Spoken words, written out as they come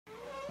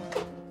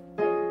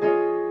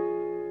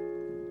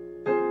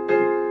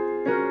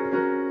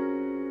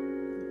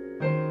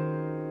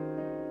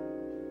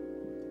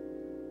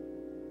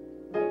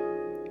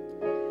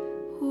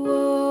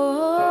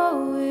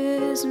Woe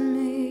is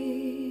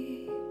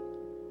me.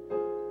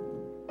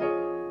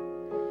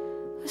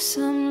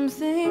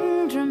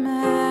 Something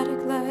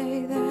dramatic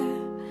like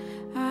that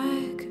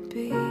I could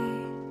be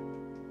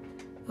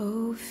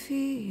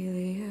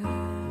Ophelia.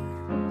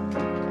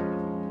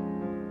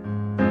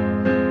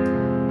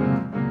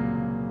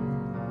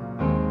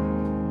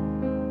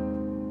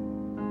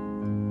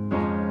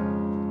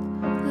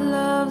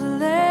 Love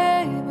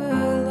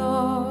labor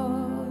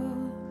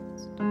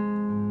lost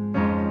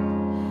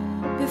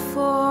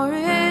before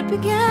it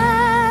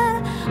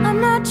began. I'm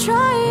not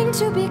trying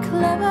to be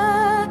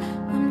clever,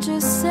 I'm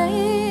just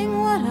saying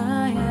what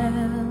I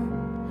am,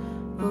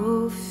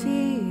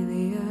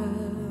 Ophelia.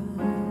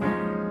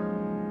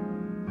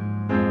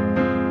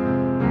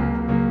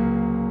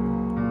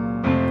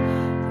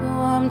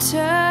 Oh, I'm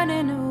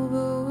turning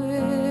over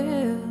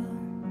wheel,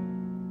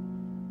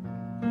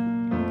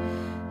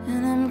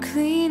 and I'm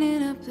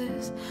cleaning up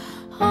this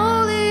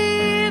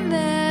holy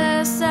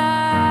mess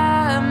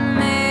I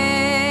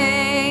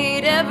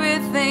made.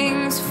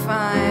 Everything's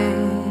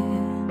fine,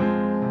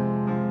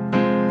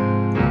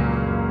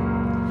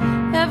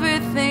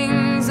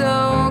 everything's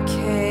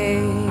okay.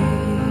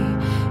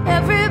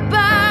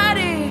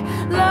 Everybody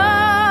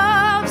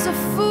loves a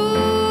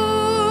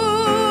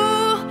fool.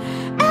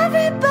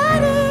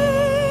 Everybody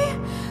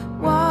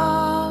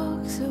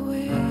walks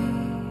away.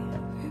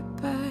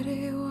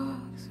 Everybody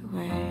walks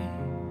away.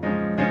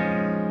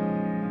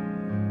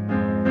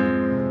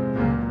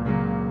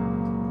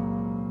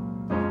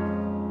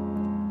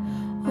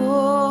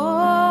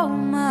 Oh,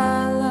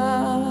 my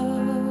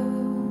love.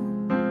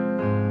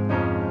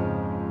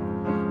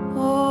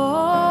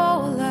 Oh,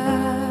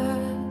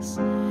 alas,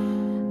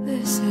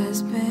 this has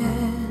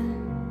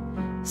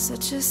been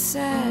such a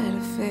sad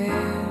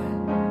affair,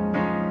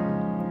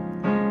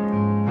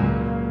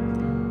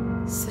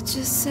 such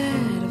a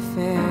sad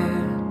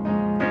affair.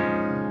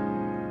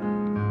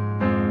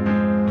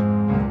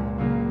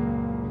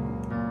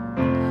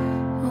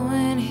 Oh,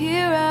 and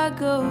here I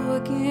go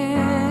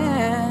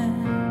again.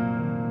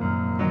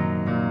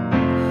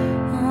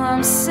 Oh,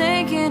 I'm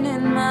sinking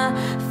in my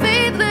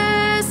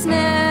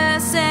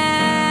faithlessness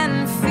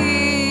and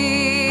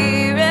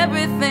fear.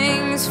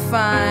 Everything's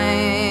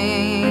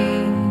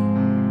fine,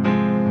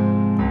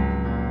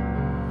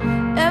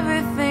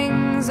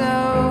 everything's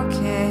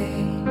okay.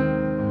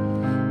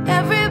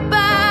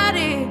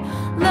 Everybody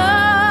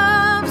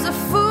loves a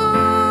fool.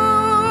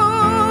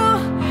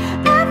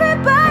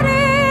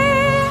 Everybody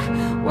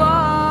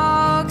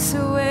walks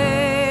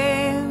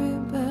away.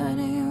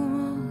 Everybody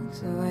walks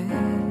away.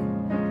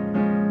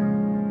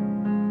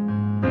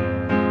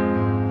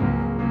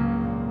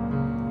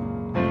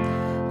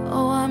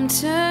 Oh, I'm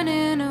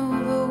turning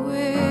over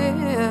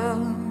wheel,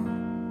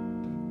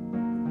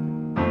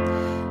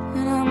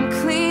 and I'm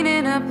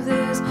cleaning up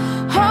this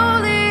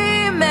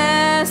holy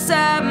mess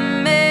I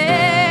made.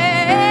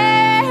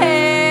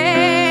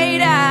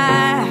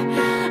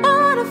 I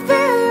wanna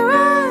feel your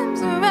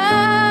arms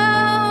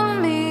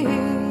around me.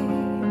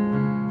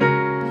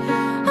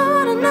 I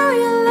wanna know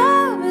your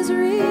love is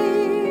real.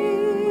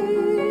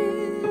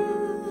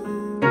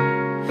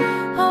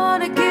 I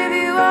wanna give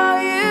you all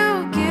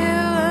you've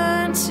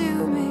given to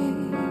me,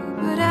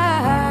 but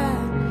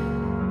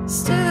I'm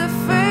still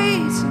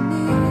afraid to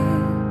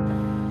need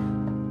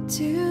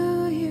to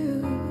you.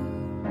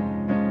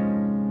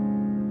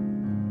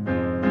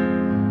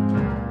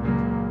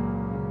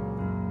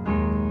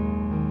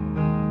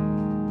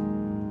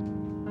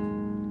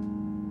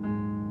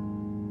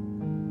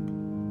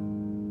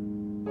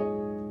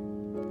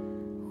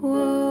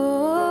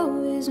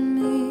 Woe is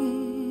me.